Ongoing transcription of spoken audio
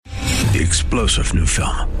The explosive new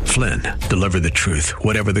film, Flynn, deliver the truth,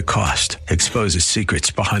 whatever the cost, exposes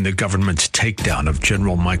secrets behind the government's takedown of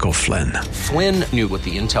General Michael Flynn. Flynn knew what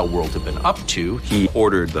the intel world had been up to. He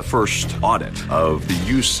ordered the first audit of the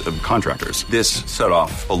use of contractors. This set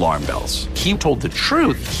off alarm bells. He told the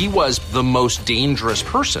truth. He was the most dangerous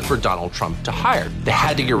person for Donald Trump to hire. They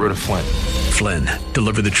had to get rid of Flynn. Flynn,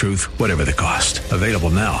 deliver the truth, whatever the cost. Available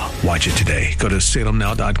now. Watch it today. Go to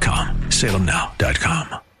salemnow.com.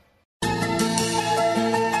 salemnow.com.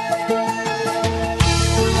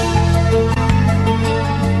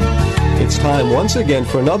 It's time once again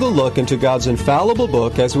for another look into God's infallible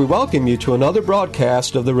book as we welcome you to another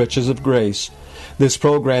broadcast of The Riches of Grace. This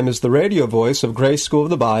program is the radio voice of Grace School of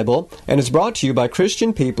the Bible and is brought to you by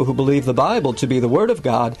Christian people who believe the Bible to be the Word of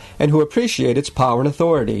God and who appreciate its power and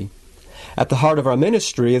authority. At the heart of our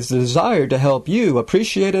ministry is the desire to help you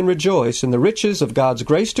appreciate and rejoice in the riches of God's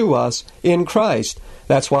grace to us in Christ.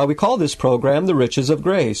 That's why we call this program The Riches of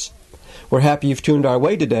Grace. We're happy you've tuned our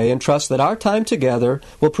way today and trust that our time together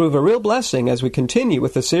will prove a real blessing as we continue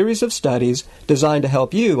with a series of studies designed to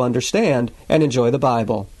help you understand and enjoy the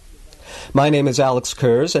Bible. My name is Alex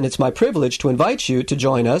Kurz, and it's my privilege to invite you to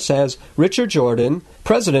join us as Richard Jordan,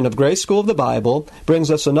 president of Grace School of the Bible, brings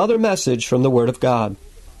us another message from the Word of God.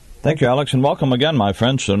 Thank you, Alex, and welcome again, my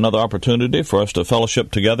friends, to another opportunity for us to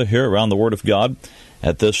fellowship together here around the Word of God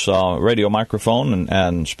at this radio microphone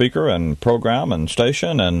and speaker and program and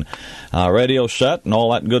station and radio set and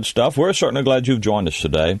all that good stuff. We're certainly glad you've joined us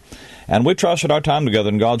today. And we trust that our time together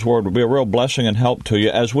in God's Word will be a real blessing and help to you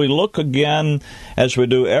as we look again, as we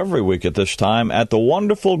do every week at this time, at the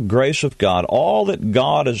wonderful grace of God, all that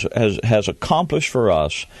God has accomplished for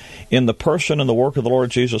us in the person and the work of the Lord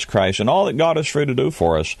Jesus Christ, and all that God is free to do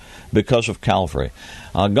for us because of Calvary.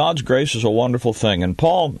 God's grace is a wonderful thing. And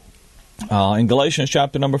Paul, in Galatians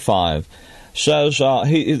chapter number 5, says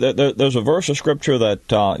there's a verse of Scripture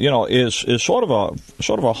that is sort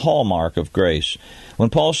of a hallmark of grace. When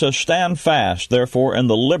Paul says, "Stand fast, therefore, in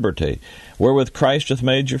the liberty wherewith Christ hath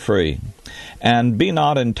made you free, and be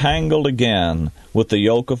not entangled again with the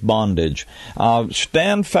yoke of bondage."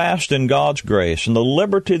 Stand fast in God's grace and the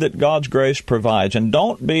liberty that God's grace provides, and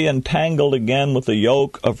don't be entangled again with the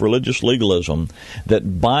yoke of religious legalism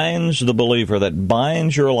that binds the believer, that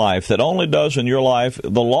binds your life, that only does in your life.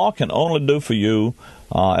 The law can only do for you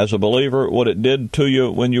as a believer what it did to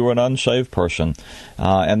you when you were an unsaved person,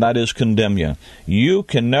 and that is condemn you. You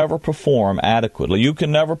can never perform adequately. You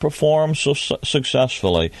can never perform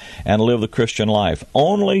successfully and live the Christian life.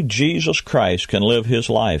 Only Jesus Christ can live His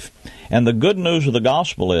life. And the good news of the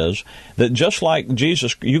gospel is that just like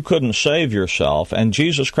Jesus, you couldn't save yourself, and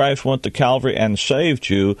Jesus Christ went to Calvary and saved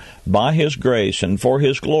you by His grace and for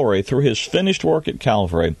His glory through His finished work at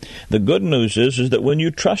Calvary. The good news is that when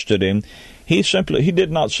you trusted Him, He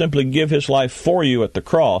did not simply give His life for you at the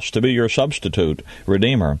cross to be your substitute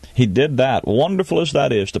redeemer. He did that, wonderful as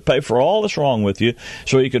that is, to pay for all that's wrong with you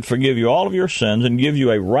so He could forgive you all of your sins and give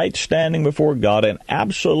you a right standing before God, an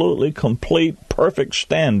absolutely complete, perfect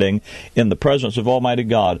standing in the presence of Almighty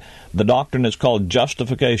God. The doctrine is called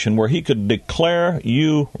justification, where He could declare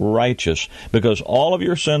you righteous because all of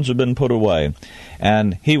your sins have been put away.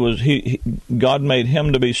 And God made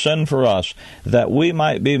Him to be sin for us, that we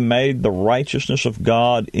might be made the righteousness of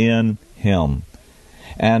God in Him.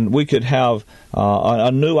 And we could have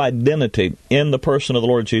a new identity in the person of the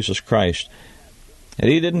Lord Jesus Christ. And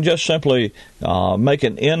He didn't just simply make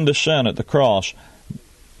an end to sin at the cross,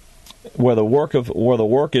 where the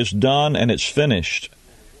work is done and it's finished,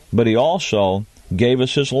 but He also gave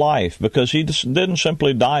us His life, because He didn't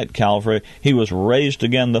simply die at Calvary. He was raised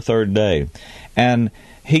again the third day. And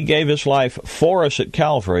He gave His life for us at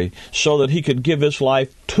Calvary so that He could give His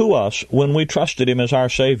life to us when we trusted Him as our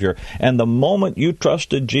Savior. And the moment you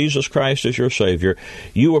trusted Jesus Christ as your Savior,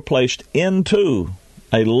 you were placed into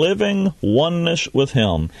a living oneness with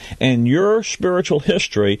Him, and your spiritual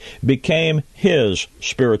history became His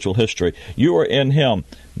spiritual history. You were in Him.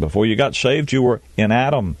 Before you got saved, you were in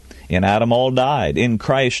Adam. In Adam all died. In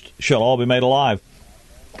Christ shall all be made alive.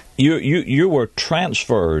 You were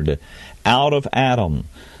transferred out of Adam.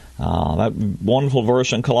 That wonderful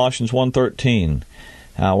verse in Colossians 1:13,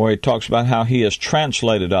 where he talks about how He has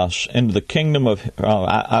translated us into the kingdom of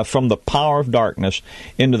from the power of darkness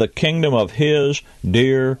into the kingdom of His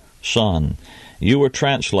dear Son. You were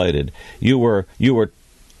translated. You were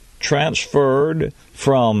transferred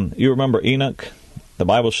from. You remember Enoch? The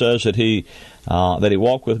Bible says that he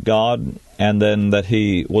walked with God, and then that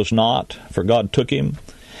he was not, for God took him.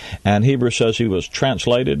 And Hebrews says he was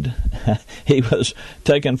translated. He was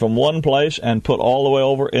taken from one place and put all the way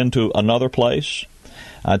over into another place,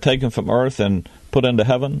 taken from earth and put into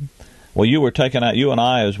heaven. Well, you and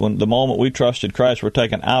I, as when the moment we trusted Christ, were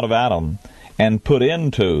taken out of Adam and put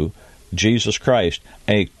into Jesus Christ,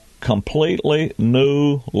 a completely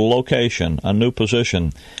new location, a new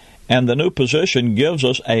position. And the new position gives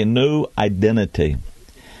us a new identity.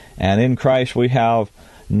 And in Christ we have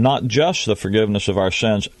not just the forgiveness of our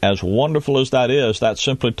sins, as wonderful as that is, that's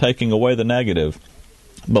simply taking away the negative,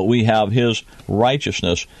 but we have His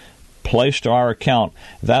righteousness placed to our account.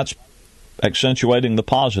 That's accentuating the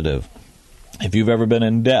positive. If you've ever been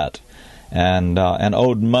in debt and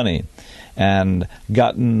owed money and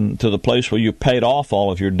gotten to the place where you paid off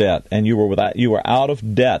all of your debt and you were out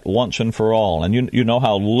of debt once and for all, and you know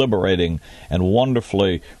how liberating and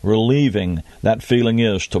wonderfully relieving that feeling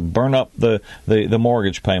is, to burn up the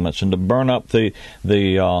mortgage payments and to burn up the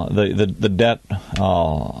debt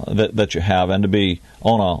that you have, and to be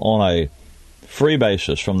on a free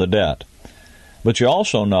basis from the debt. But you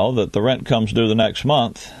also know that the rent comes due the next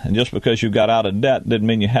month, and just because you got out of debt didn't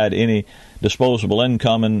mean you had any disposable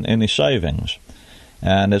income and any savings.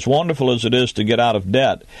 And as wonderful as it is to get out of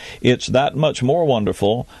debt, it's that much more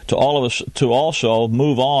wonderful to all of us to also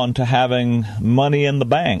move on to having money in the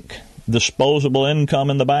bank, disposable income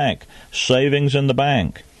in the bank, savings in the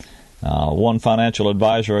bank. One financial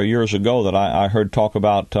advisor years ago that I heard talk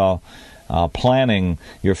about planning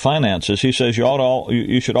your finances, he says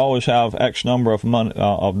you should always have X number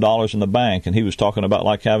of dollars in the bank, and he was talking about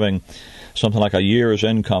like having something like a year's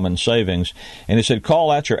income in savings, and he said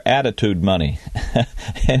call that your attitude money.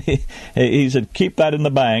 And he said keep that in the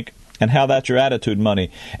bank and have that your attitude money.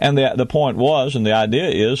 And the point was, and the idea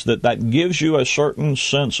is, that gives you a certain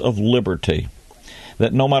sense of liberty,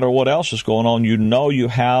 that no matter what else is going on, you know you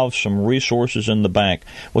have some resources in the bank.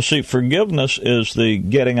 Well, see, forgiveness is the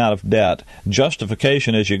getting out of debt.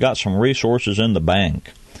 Justification is you got some resources in the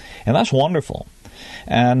bank. And that's wonderful.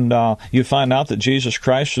 And you find out that Jesus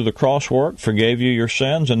Christ, through the cross work, forgave you your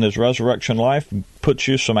sins, and His resurrection life puts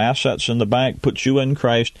you some assets in the bank, puts you in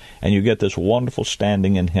Christ, and you get this wonderful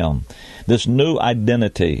standing in Him, this new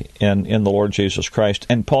identity in the Lord Jesus Christ.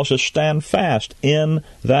 And Paul says, stand fast in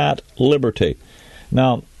that liberty.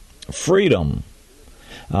 Now, freedom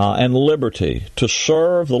and liberty to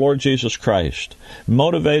serve the Lord Jesus Christ,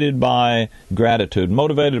 motivated by gratitude,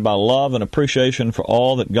 motivated by love and appreciation for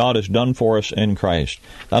all that God has done for us in Christ.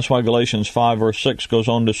 That's why Galatians 5 verse 6 goes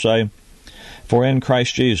on to say, for in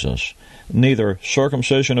Christ Jesus neither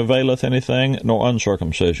circumcision availeth anything nor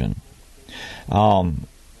uncircumcision.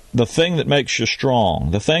 The thing that makes you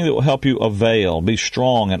strong, the thing that will help you avail, be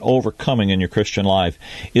strong and overcoming in your Christian life,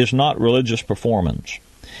 is not religious performance,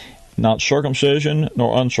 not circumcision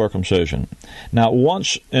nor uncircumcision. Now,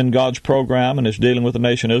 once in God's program and His dealing with the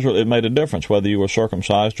nation Israel, it made a difference whether you were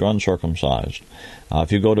circumcised or uncircumcised.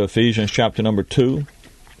 If you go to Ephesians chapter number 2,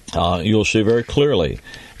 you'll see very clearly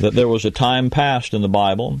that there was a time past in the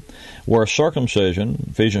Bible where circumcision,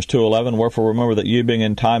 Ephesians 2:11, wherefore remember that ye being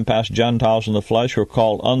in time past Gentiles in the flesh who are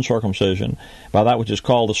called uncircumcision, by that which is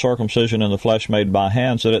called the circumcision in the flesh made by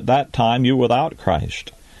hands, that at that time you were without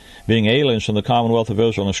Christ, being aliens from the commonwealth of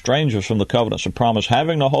Israel and strangers from the covenants of promise,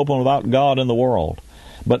 having no hope and without God in the world.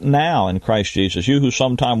 But now in Christ Jesus, you who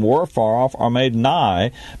sometime were far off are made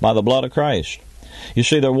nigh by the blood of Christ. You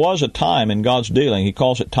see, there was a time in God's dealing, He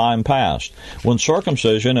calls it time past, when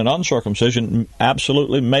circumcision and uncircumcision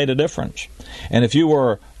absolutely made a difference. And if you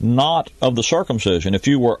were not of the circumcision, if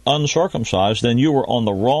you were uncircumcised, then you were on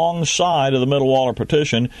the wrong side of the middle wall of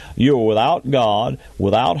partition. You were without God,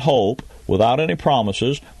 without hope, without any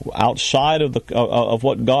promises, outside of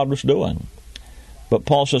what God was doing. But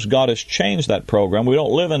Paul says God has changed that program. We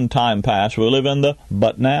don't live in time past, we live in the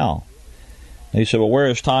but now. He said, well, where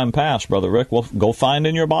is time past, Brother Rick? Well, go find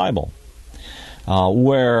in your Bible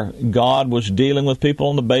where God was dealing with people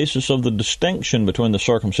on the basis of the distinction between the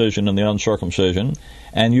circumcision and the uncircumcision,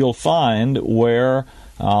 and you'll find where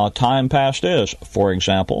time past is. For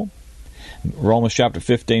example, Romans chapter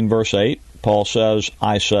 15, verse 8, Paul says,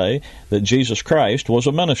 I say that Jesus Christ was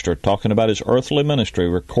a minister, talking about His earthly ministry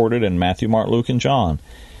recorded in Matthew, Mark, Luke, and John,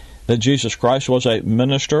 that Jesus Christ was a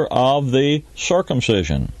minister of the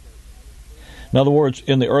circumcision. In other words,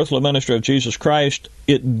 in the earthly ministry of Jesus Christ,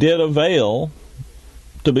 it did avail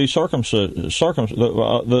to be the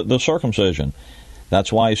circumcision.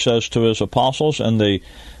 That's why He says to His apostles in the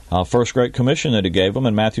first Great Commission that He gave them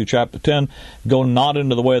in Matthew chapter 10, go not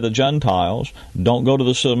into the way of the Gentiles, don't go to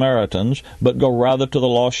the Samaritans, but go rather to the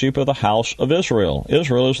lost sheep of the house of Israel.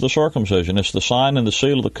 Israel is the circumcision. It's the sign and the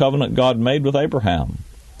seal of the covenant God made with Abraham.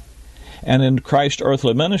 And in Christ's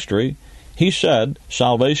earthly ministry, He said,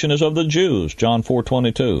 salvation is of the Jews, John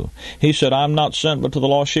 4:22. He said, I'm not sent but to the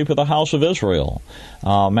lost sheep of the house of Israel,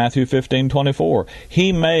 Matthew 15:24.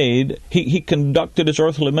 He conducted his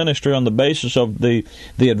earthly ministry on the basis of the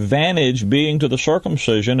advantage being to the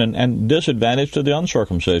circumcision and disadvantage to the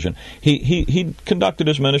uncircumcision. He conducted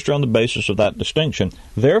his ministry on the basis of that distinction.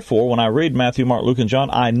 Therefore, when I read Matthew, Mark, Luke, and John,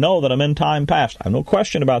 I know that I'm in time past. I have no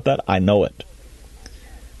question about that. I know it.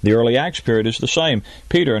 The early Acts period is the same.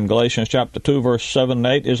 Peter in Galatians chapter 2, verse 7 and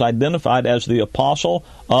 8 is identified as the apostle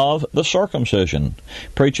of the circumcision,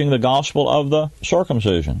 preaching the gospel of the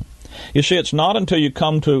circumcision. You see, it's not until you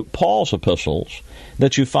come to Paul's epistles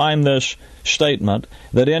that you find this statement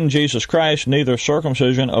that in Jesus Christ neither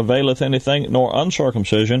circumcision availeth anything nor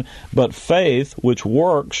uncircumcision, but faith which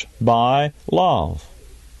works by love.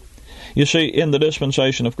 You see, in the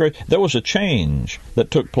dispensation of grace, there was a change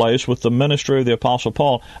that took place with the ministry of the Apostle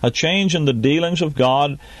Paul, a change in the dealings of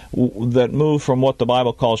God that moved from what the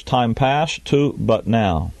Bible calls time past to but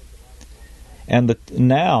now. And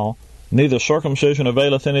now, neither circumcision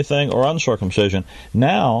availeth anything or uncircumcision.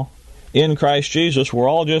 Now, in Christ Jesus, we're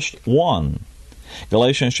all just one.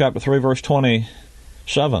 Galatians chapter 3, verse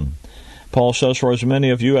 27, Paul says, for as many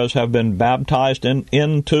of you as have been baptized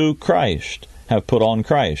into Christ have put on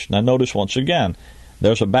Christ. Now notice once again,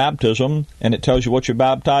 there's a baptism, and it tells you what you're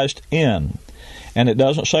baptized in. And it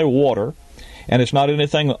doesn't say water, and it's not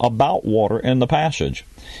anything about water in the passage.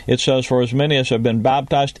 It says, for as many as have been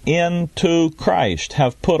baptized into Christ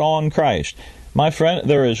have put on Christ. My friend,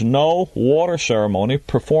 there is no water ceremony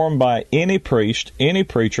performed by any priest, any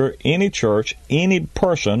preacher, any church, any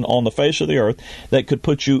person on the face of the earth that could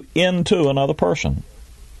put you into another person.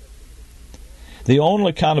 The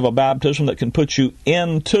only kind of a baptism that can put you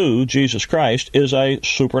into Jesus Christ is a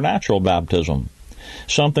supernatural baptism,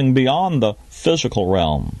 something beyond the physical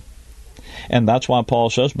realm. And that's why Paul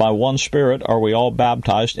says, by one Spirit are we all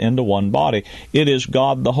baptized into one body. It is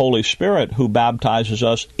God the Holy Spirit who baptizes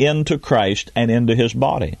us into Christ and into His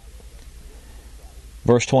body.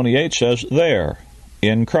 Verse 28 says, there,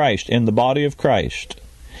 in Christ, in the body of Christ,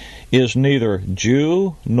 is neither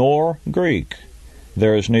Jew nor Greek.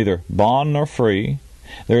 There is neither bond nor free.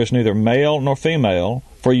 There is neither male nor female,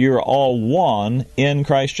 for you are all one in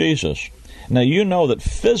Christ Jesus. Now you know that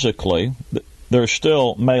physically there's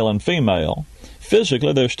still male and female.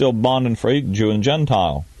 Physically there's still bond and free, Jew and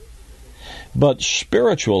Gentile. But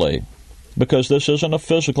spiritually, because this isn't a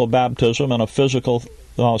physical baptism and a physical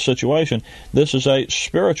situation, this is a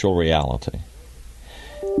spiritual reality.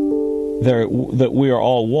 That we are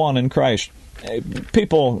all one in Christ.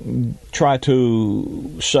 People try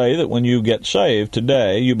to say that when you get saved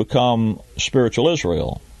today, you become spiritual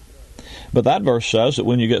Israel. But that verse says that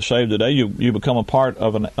when you get saved today, you become a part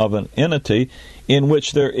of an entity in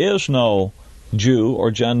which there is no Jew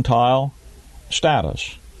or Gentile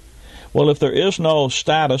status. Well, if there is no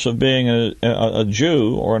status of being a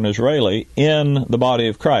Jew or an Israeli in the body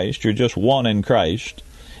of Christ, you're just one in Christ,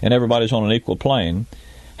 and everybody's on an equal plane,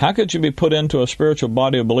 how could you be put into a spiritual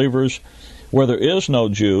body of believers where there is no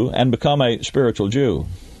Jew and become a spiritual Jew,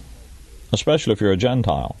 especially if you're a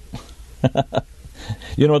Gentile?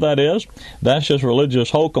 You know what that is? That's just religious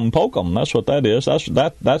hokum pokum. That's what that is.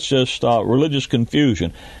 That's just religious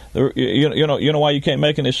confusion. You know why you can't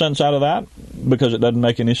make any sense out of that? Because it doesn't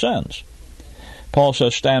make any sense. Paul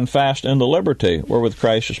says, stand fast in the liberty wherewith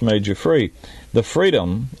Christ has made you free. The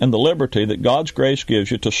freedom and the liberty that God's grace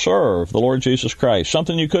gives you to serve the Lord Jesus Christ,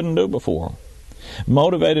 something you couldn't do before.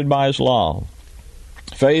 Motivated by His love.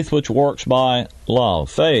 Faith which works by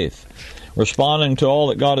love. Faith, responding to all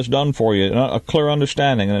that God has done for you, a clear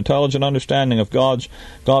understanding, an intelligent understanding of God's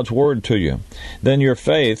Word to you. Then your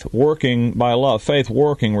faith working by love. Faith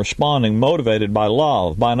working, responding, motivated by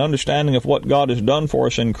love, by an understanding of what God has done for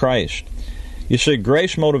us in Christ. You see,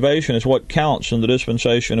 grace motivation is what counts in the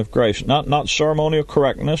dispensation of grace. Not ceremonial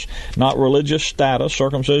correctness, not religious status,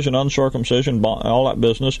 circumcision, uncircumcision, all that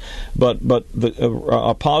business, but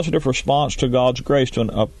a positive response to God's grace,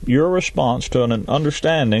 to your response to an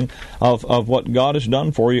understanding of what God has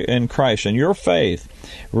done for you in Christ. And your faith,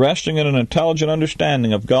 resting in an intelligent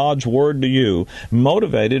understanding of God's Word to you,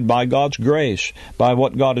 motivated by God's grace, by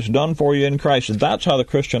what God has done for you in Christ. That's how the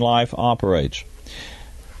Christian life operates.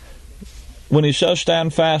 When he says,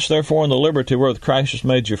 stand fast, therefore, in the liberty wherewith Christ has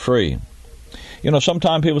made you free. You know,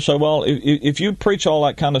 sometimes people say, well, if you preach all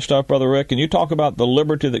that kind of stuff, Brother Rick, and you talk about the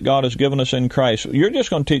liberty that God has given us in Christ, you're just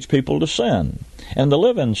going to teach people to sin and to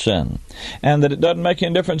live in sin, and that it doesn't make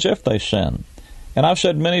any difference if they sin. And I've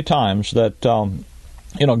said many times that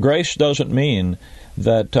Grace doesn't mean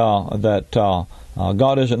that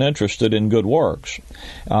God isn't interested in good works.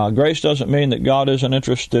 Grace doesn't mean that God isn't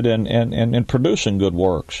interested in producing good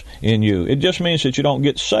works in you. It just means that you don't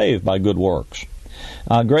get saved by good works.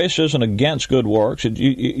 Grace isn't against good works.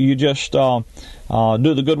 You just do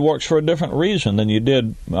the good works for a different reason than you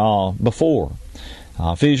did before.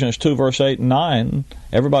 Ephesians 2, verse 8 and 9,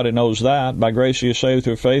 everybody knows that. By grace you are saved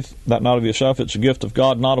through faith, that not of yourself, it's a gift of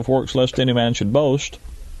God, not of works, lest any man should boast.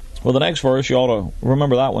 Well, the next verse, you ought to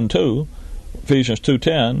remember that one too. Ephesians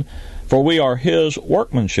 2:10, for we are His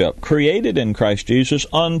workmanship, created in Christ Jesus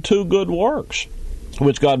unto good works,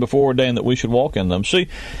 which God before ordained that we should walk in them. See,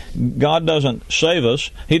 God doesn't save us.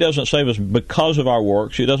 He doesn't save us because of our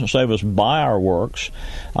works. He doesn't save us by our works.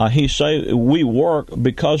 We work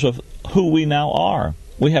because of who we now are.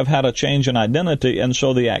 We have had a change in identity, and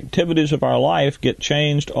so the activities of our life get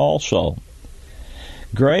changed also.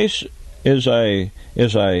 Grace is a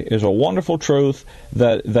wonderful truth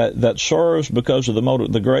that serves because of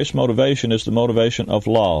the grace motivation is the motivation of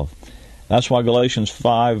love. That's why Galatians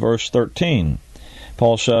 5 verse 13,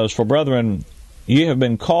 Paul says, for brethren, ye have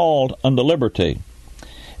been called unto liberty.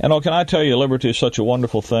 And can I tell you, liberty is such a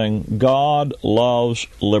wonderful thing. God loves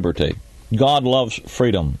liberty. God loves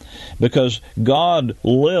freedom because God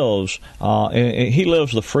lives, He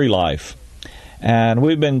lives the free life. And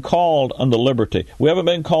we've been called unto liberty. We haven't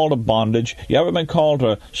been called to bondage. You haven't been called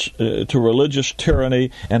to religious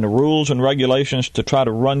tyranny and the rules and regulations to try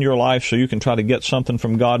to run your life so you can try to get something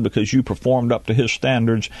from God because you performed up to His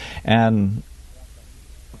standards and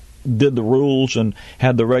did the rules and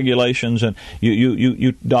had the regulations and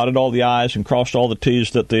you dotted all the I's and crossed all the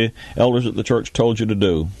T's that the elders at the church told you to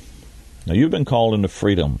do. Now, you've been called into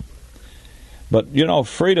freedom. But,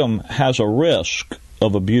 freedom has a risk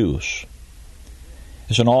of abuse.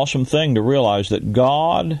 It's an awesome thing to realize that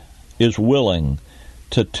God is willing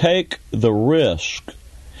to take the risk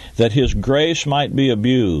that His grace might be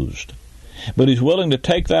abused. But He's willing to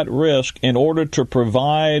take that risk in order to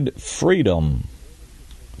provide freedom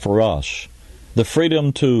for us. The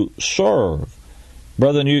freedom to serve.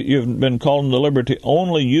 Brethren, you've been called into liberty.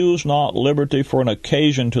 Only use not liberty for an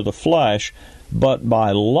occasion to the flesh, but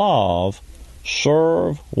by love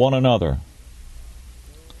serve one another.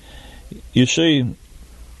 You see,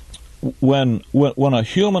 when a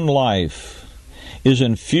human life is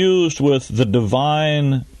infused with the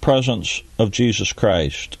divine presence of Jesus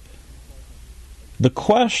Christ, the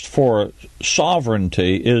quest for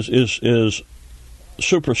sovereignty is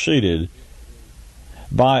superseded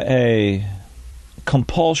by a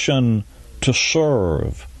compulsion to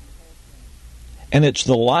serve. And it's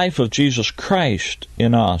the life of Jesus Christ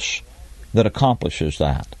in us that accomplishes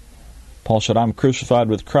that. Paul said, I'm crucified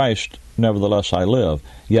with Christ, nevertheless I live,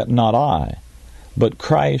 yet not I, but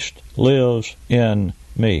Christ lives in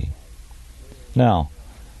me. Now,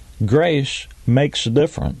 grace makes a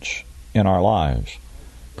difference in our lives.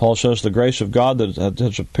 Paul says the grace of God that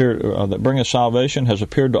has appeared, that bringeth salvation has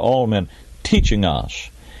appeared to all men, teaching us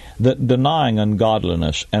that denying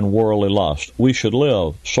ungodliness and worldly lust, we should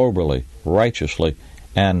live soberly, righteously,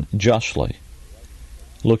 and justly,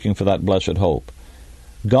 looking for that blessed hope.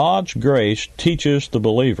 God's grace teaches the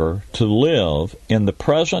believer to live in the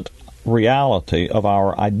present reality of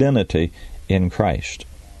our identity in Christ.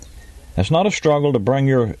 It's not a struggle to bring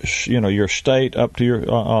your state up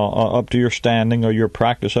to your standing or your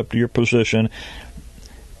practice up to your position.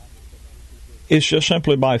 It's just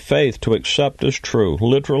simply by faith to accept as true,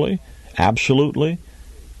 literally, absolutely,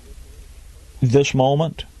 this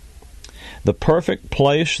moment, the perfect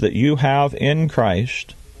place that you have in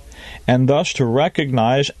Christ, and thus to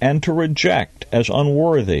recognize and to reject as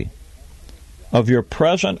unworthy of your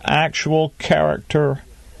present actual character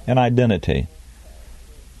and identity,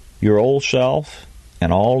 your old self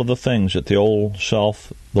and all of the things that the old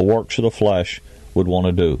self, the works of the flesh, would want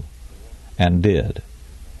to do and did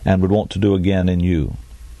and would want to do again in you.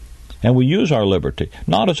 And we use our liberty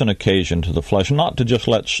not as an occasion to the flesh, not to just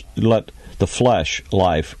let the flesh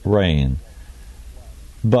life reign,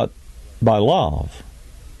 but by love,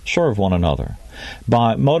 serve one another,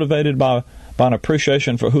 motivated by an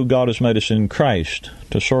appreciation for who God has made us in Christ,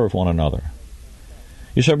 to serve one another.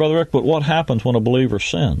 You say, Brother Rick, but what happens when a believer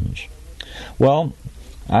sins? Well,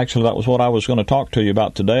 actually that was what I was going to talk to you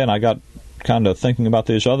about today, and I got kind of thinking about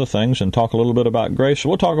these other things and talk a little bit about grace. So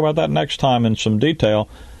we'll talk about that next time in some detail.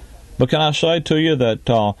 But can I say to you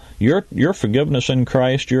that your forgiveness in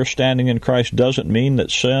Christ, your standing in Christ, doesn't mean that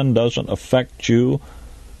sin doesn't affect you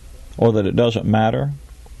or that it doesn't matter.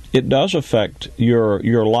 It does affect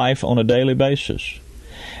your life on a daily basis.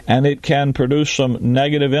 And it can produce some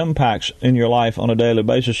negative impacts in your life on a daily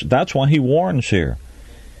basis. That's why he warns here.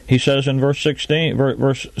 He says in verse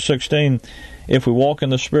 16, if we walk in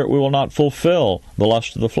the Spirit, we will not fulfill the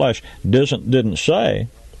lust of the flesh. Didn't say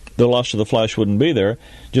the lust of the flesh wouldn't be there,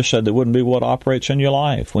 just said that wouldn't be what operates in your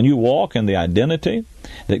life. When you walk in the identity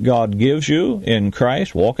that God gives you in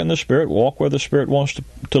Christ, walk in the Spirit, walk where the Spirit wants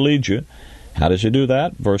to lead you. How does He do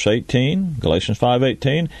that? Verse 18, Galatians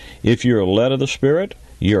 5:18, if you're led of the Spirit,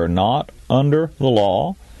 you're not under the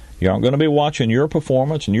law. You aren't going to be watching your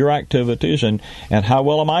performance and your activities and how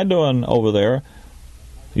well am I doing over there.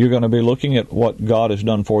 You're going to be looking at what God has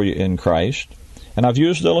done for you in Christ. And I've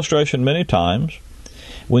used the illustration many times.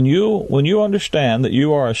 When you understand that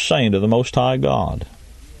you are a saint of the Most High God,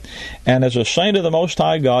 and as a saint of the Most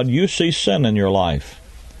High God, you see sin in your life,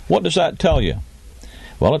 what does that tell you?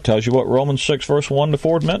 Well, it tells you what Romans 6, verse 1 to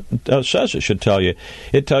 4 says it should tell you.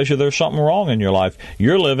 It tells you there's something wrong in your life.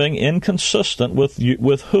 You're living inconsistent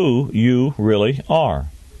with who you really are.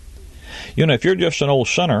 You know, if you're just an old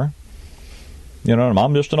sinner,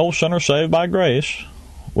 I'm just an old sinner saved by grace.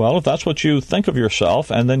 Well, if that's what you think of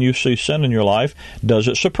yourself, and then you see sin in your life, does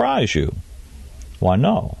it surprise you? Why,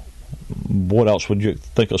 no. What else would you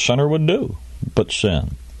think a sinner would do but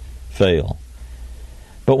sin, fail?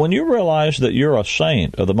 But when you realize that you're a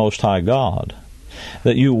saint of the Most High God,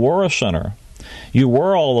 that you were a sinner, you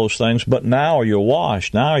were all those things, but now you're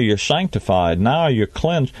washed, now you're sanctified, now you're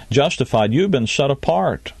cleansed, justified, you've been set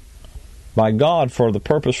apart by God for the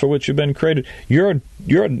purpose for which you've been created. You're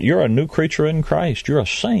a new creature in Christ. You're a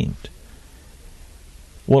saint.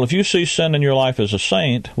 Well, if you see sin in your life as a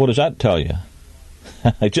saint, what does that tell you?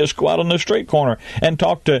 Just go out on the street corner and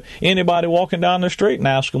talk to anybody walking down the street and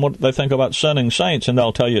ask them what they think about sinning saints, and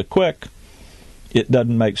they'll tell you quick, it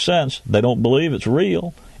doesn't make sense. They don't believe it's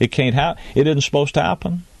real. It can't happen. It isn't supposed to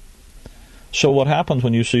happen. So what happens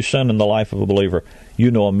when you see sin in the life of a believer?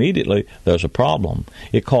 You know immediately there's a problem.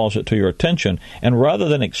 It calls it to your attention. And rather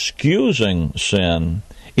than excusing sin,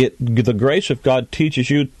 the grace of God teaches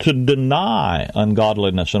you to deny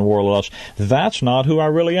ungodliness and worldly lust. That's not who I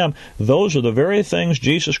really am. Those are the very things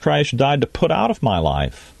Jesus Christ died to put out of my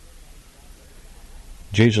life.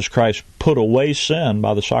 Jesus Christ put away sin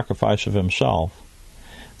by the sacrifice of Himself.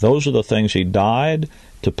 Those are the things He died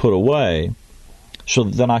to put away, so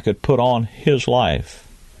that then I could put on His life,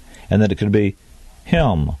 and that it could be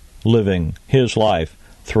Him living His life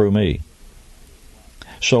through me.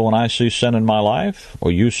 So when I see sin in my life,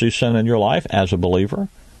 or you see sin in your life as a believer,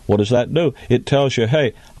 what does that do? It tells you,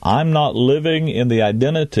 hey, I'm not living in the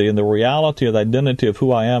identity, in the reality of the identity of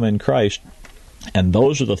who I am in Christ, and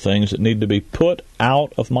those are the things that need to be put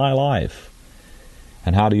out of my life.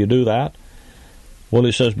 And how do you do that? Well,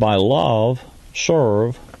 He says, by love,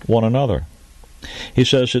 serve one another. He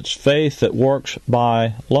says it's faith that works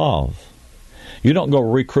by love. You don't go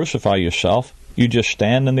re-crucify yourself. You just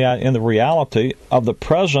stand in the reality of the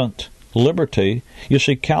present liberty. You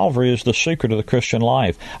see, Calvary is the secret of the Christian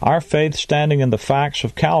life. Our faith standing in the facts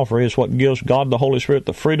of Calvary is what gives God the Holy Spirit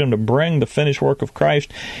the freedom to bring the finished work of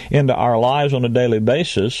Christ into our lives on a daily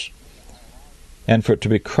basis, and for it to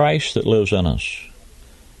be Christ that lives in us.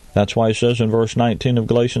 That's why He says in verse 19 of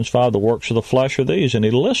Galatians 5, the works of the flesh are these, and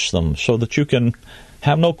He lists them so that you can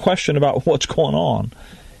have no question about what's going on.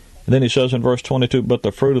 And then He says in verse 22, but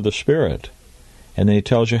the fruit of the Spirit. And then He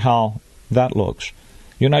tells you how that looks.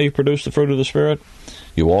 You know how you produce the fruit of the Spirit?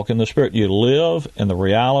 You walk in the Spirit. You live in the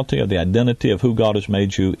reality of the identity of who God has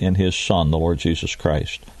made you in His Son, the Lord Jesus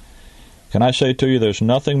Christ. Can I say to you, there's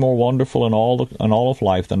nothing more wonderful in all of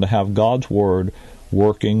life than to have God's Word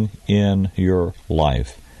working in your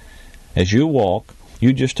life. As you walk,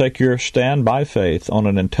 you just take your stand by faith on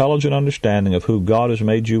an intelligent understanding of who God has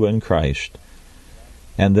made you in Christ.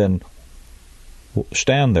 And then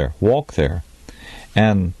stand there, walk there.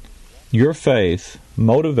 And your faith,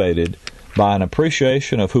 motivated by an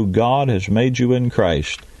appreciation of who God has made you in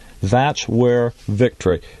Christ, that's where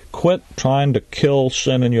victory. Quit trying to kill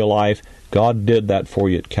sin in your life. God did that for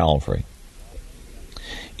you at Calvary.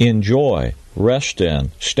 Enjoy, rest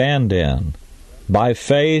in, stand in. By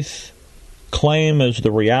faith, claim as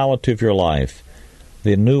the reality of your life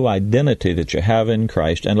the new identity that you have in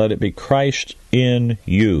Christ, and let it be Christ in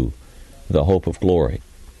you, the hope of glory.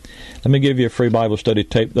 Let me give you a free Bible study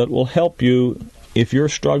tape that will help you if you're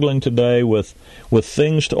struggling today with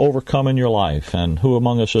things to overcome in your life, and who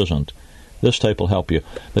among us isn't. This tape will help you.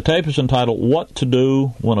 The tape is entitled, What to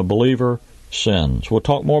Do When a Believer Sins. We'll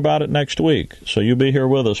talk more about it next week, so you'll be here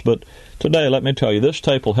with us. But today, let me tell you, this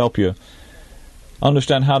tape will help you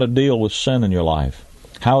understand how to deal with sin in your life,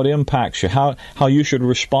 how it impacts you, how you should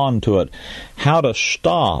respond to it, how to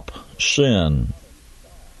stop sin,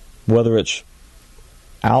 whether it's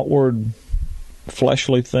outward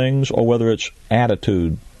fleshly things or whether it's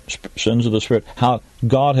attitude sins of the Spirit, how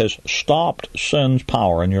God has stopped sin's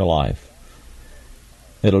power in your life.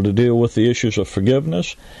 It'll deal with the issues of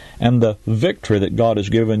forgiveness and the victory that God has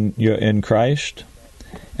given you in Christ.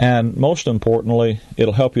 And most importantly,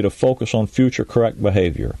 it'll help you to focus on future correct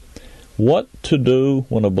behavior. What to do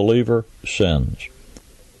when a believer sins.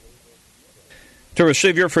 To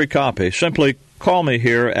receive your free copy, simply call me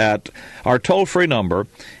here at our toll-free number,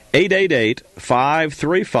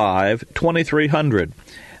 888-535-2300.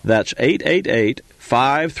 That's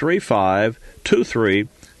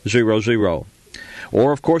 888-535-2300.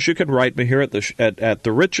 Or, of course, you can write me here at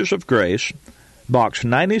the Riches of Grace, Box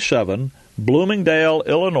 97, Bloomingdale,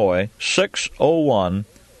 Illinois,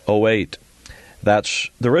 60108. That's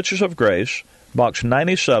the Riches of Grace, Box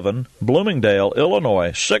 97, Bloomingdale,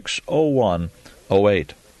 Illinois,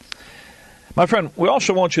 60108. My friend, we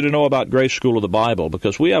also want you to know about Grace School of the Bible,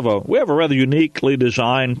 because we have a rather uniquely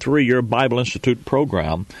designed 3-year Bible Institute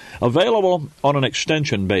program available on an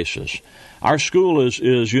extension basis. Our school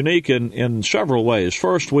is unique in several ways.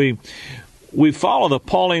 First, we follow the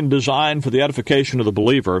Pauline design for the edification of the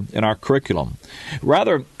believer in our curriculum.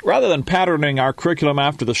 Rather than patterning our curriculum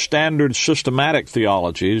after the standard systematic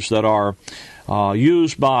theologies that are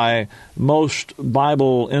used by most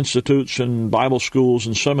Bible institutes and Bible schools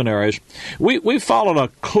and seminaries, we followed a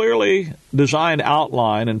clearly designed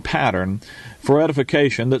outline and pattern for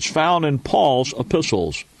edification that's found in Paul's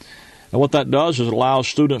epistles. And what that does is it allows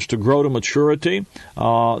students to grow to maturity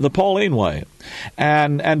the Pauline way,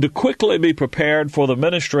 and to quickly be prepared for the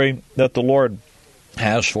ministry that the Lord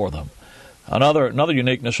has for them. Another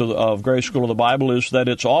uniqueness of Grace School of the Bible is that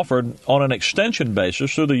it's offered on an extension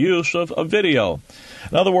basis through the use of video.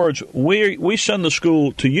 In other words, we send the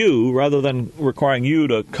school to you rather than requiring you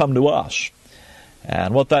to come to us.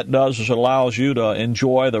 And what that does is it allows you to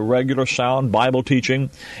enjoy the regular sound Bible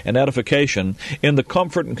teaching and edification in the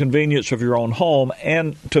comfort and convenience of your own home,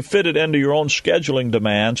 and to fit it into your own scheduling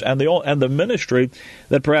demands and the ministry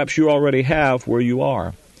that perhaps you already have where you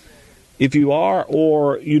are. If you are,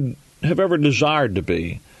 or you have ever desired to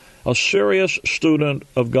be, a serious student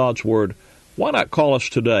of God's Word, why not call us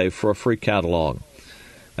today for a free catalog?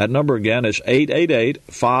 That number again is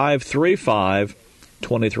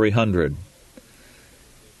 888-535-2300.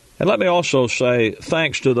 And let me also say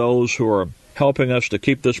thanks to those who are helping us to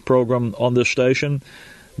keep this program on this station.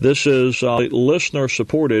 This is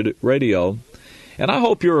listener-supported radio, and I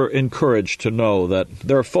hope you're encouraged to know that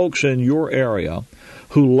there are folks in your area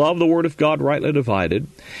who love the Word of God rightly divided,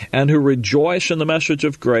 and who rejoice in the message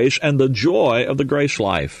of grace and the joy of the grace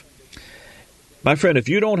life. My friend, if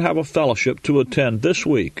you don't have a fellowship to attend this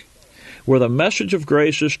week where the message of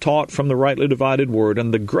grace is taught from the rightly divided Word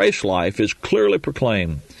and the grace life is clearly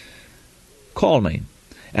proclaimed, call me,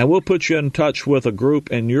 and we'll put you in touch with a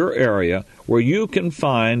group in your area where you can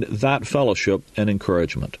find that fellowship and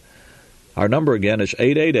encouragement. Our number again is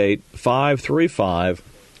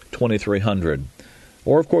 888-535-2300.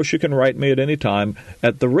 Or, of course, you can write me at any time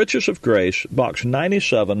at the Riches of Grace, Box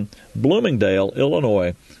 97, Bloomingdale,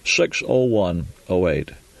 Illinois, 60108.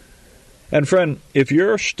 And friend, if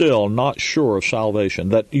you're still not sure of salvation,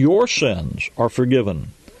 that your sins are forgiven,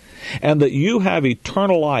 and that you have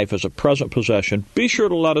eternal life as a present possession, be sure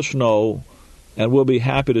to let us know, and we'll be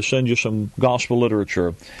happy to send you some gospel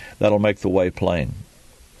literature that'll make the way plain.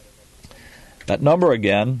 That number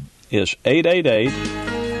again is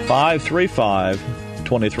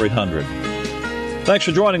 888-535-2300. Thanks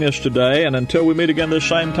for joining us today, and until we meet again this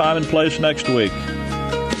same time and place next week,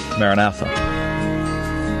 Maranatha.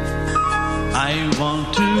 I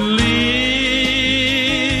want to live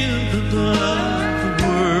above the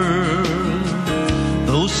world,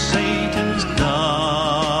 though Satan's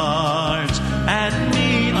darts at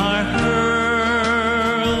me are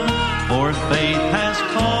hurled, for faith has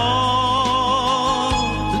called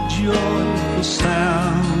the joyful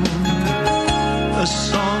sound, a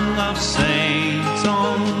song of saints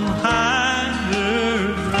on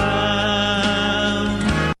higher ground.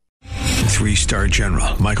 3-star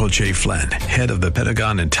General Michael J. Flynn, head of the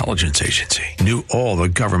Pentagon Intelligence Agency, knew all the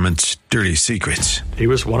government's dirty secrets. He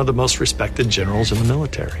was one of the most respected generals in the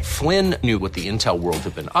military. Flynn knew what the intel world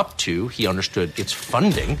had been up to. He understood its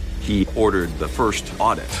funding. He ordered the first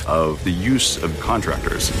audit of the use of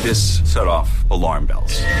contractors. This set off alarm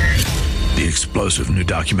bells. The explosive new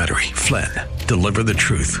documentary, Flynn, Deliver the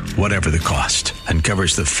Truth, Whatever the Cost,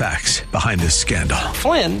 uncovers the facts behind this scandal.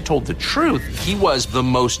 Flynn told the truth. He was the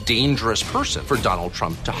most dangerous person for Donald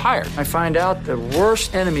Trump to hire. I find out the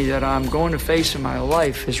worst enemy that I'm going to face in my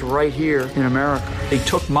life is right here in America. They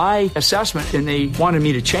took my assessment and they wanted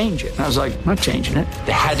me to change it. And I was like, I'm not changing it.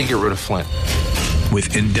 They had to get rid of Flynn.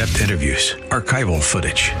 with in-depth interviews, archival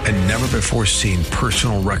footage, and never-before-seen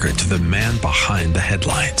personal records of the man behind the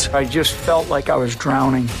headlines. I just felt like I was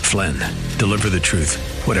drowning. Flynn, deliver the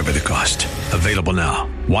truth, whatever the cost. Available now.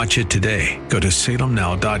 Watch it today. Go to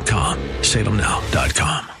salemnow.com.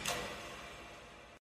 salemnow.com.